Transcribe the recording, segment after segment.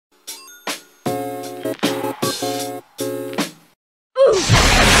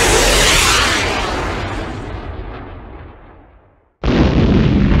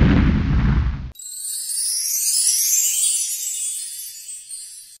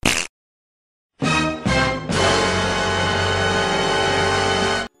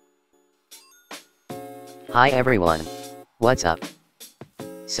Hi everyone. What's up?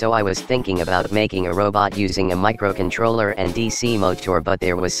 So I was thinking about making a robot using a microcontroller and DC motor, but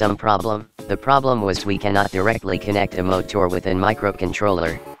there was some problem. The problem was we cannot directly connect a motor with a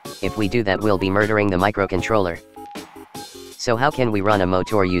microcontroller. If we do that, we'll be murdering the microcontroller. So how can we run a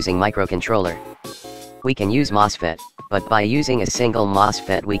motor using microcontroller? We can use MOSFET, but by using a single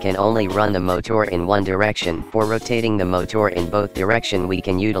MOSFET we can only run the motor in one direction. For rotating the motor in both directions we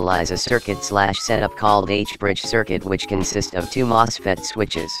can utilize a circuit/setup called H-bridge circuit, which consists of two MOSFET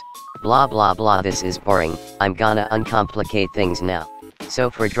switches. Blah blah blah, this is boring. I'm gonna uncomplicate things now. So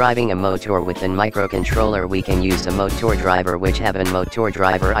for driving a motor with a microcontroller we can use a motor driver, which have a motor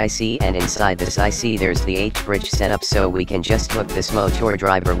driver IC, and inside this IC there's the H-bridge setup, so we can just hook this motor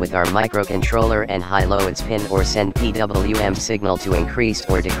driver with our microcontroller and high-low its pin, or send PWM signal to increase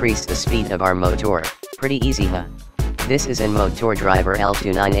or decrease the speed of our motor. Pretty easy, huh? This is a motor driver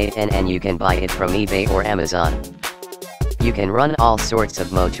L298N and you can buy it from eBay or Amazon. You can run all sorts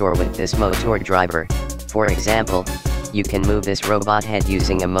of motor with this motor driver. For example, you can move this robot head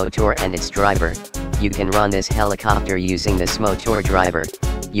using a motor and its driver. You can run this helicopter using this motor driver.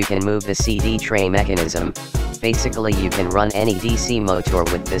 You can move the CD tray mechanism. Basically you can run any DC motor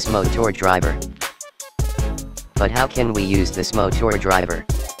with this motor driver. But how can we use this motor driver?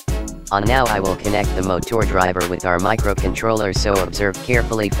 Now I will connect the motor driver with our microcontroller, so observe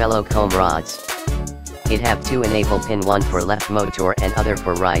carefully fellow comrades. It have two enable pin, one for left motor and other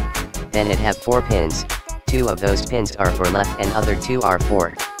for right. Then it have 4 pins. 2 of those pins are for left and other 2 are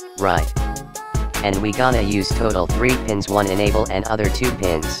for right. And we gonna use total 3 pins, 1 enable and other 2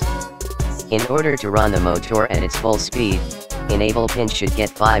 pins. In order to run the motor at its full speed, enable pin should get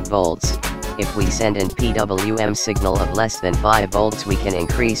 5 volts. If we send an PWM signal of less than 5 volts we can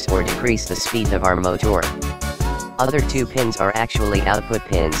increase or decrease the speed of our motor. Other 2 pins are actually output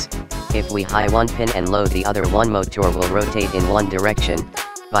pins. If we high one pin and low the other one, motor will rotate in one direction.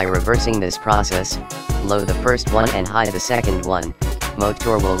 By reversing this process, low the first one and high the second one,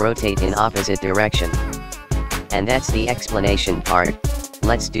 motor will rotate in opposite direction. And that's the explanation part.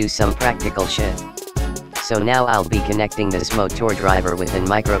 Let's do some practical shit. So now I'll be connecting this motor driver with a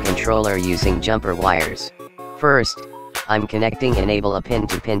microcontroller using jumper wires. First, I'm connecting enable a pin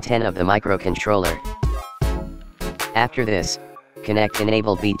to pin 10 of the microcontroller. After this, connect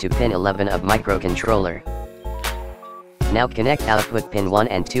enable B to pin 11 of microcontroller. Now connect output pin 1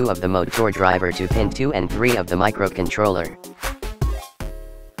 and 2 of the motor driver to pin 2 and 3 of the microcontroller.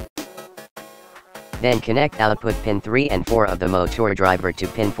 Then connect output pin 3 and 4 of the motor driver to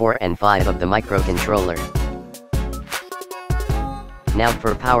pin 4 and 5 of the microcontroller. Now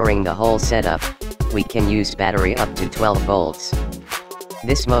for powering the whole setup, we can use battery up to 12 volts.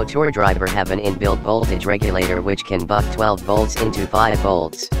 This motor driver have an inbuilt voltage regulator which can buck 12 volts into 5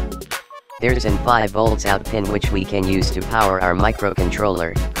 volts. There's an 5 volts out pin which we can use to power our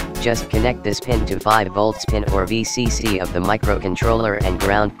microcontroller. Just connect this pin to 5 volts pin or VCC of the microcontroller and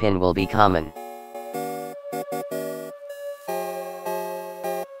ground pin will be common.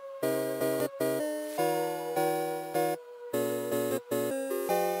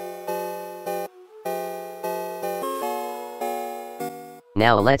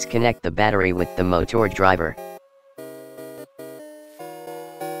 Now let's connect the battery with the motor driver.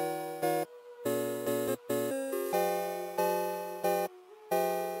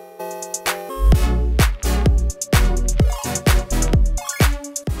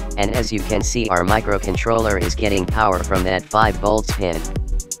 And as you can see, our microcontroller is getting power from that 5 volts pin.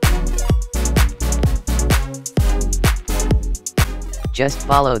 Just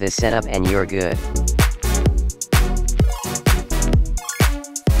follow this setup and you're good.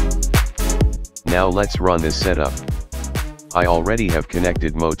 Now let's run this setup. I already have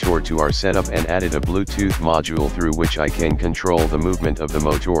connected motor to our setup and added a Bluetooth module through which I can control the movement of the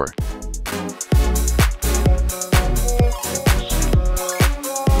motor.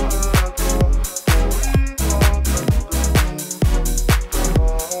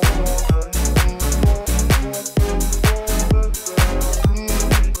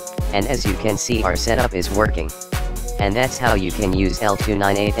 And as you can see, our setup is working. And that's how you can use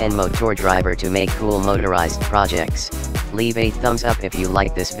L298N motor driver to make cool motorized projects. Leave a thumbs up if you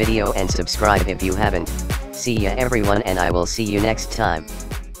like this video and subscribe if you haven't. See ya everyone, and I will see you next time.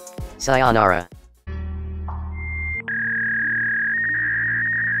 Sayonara.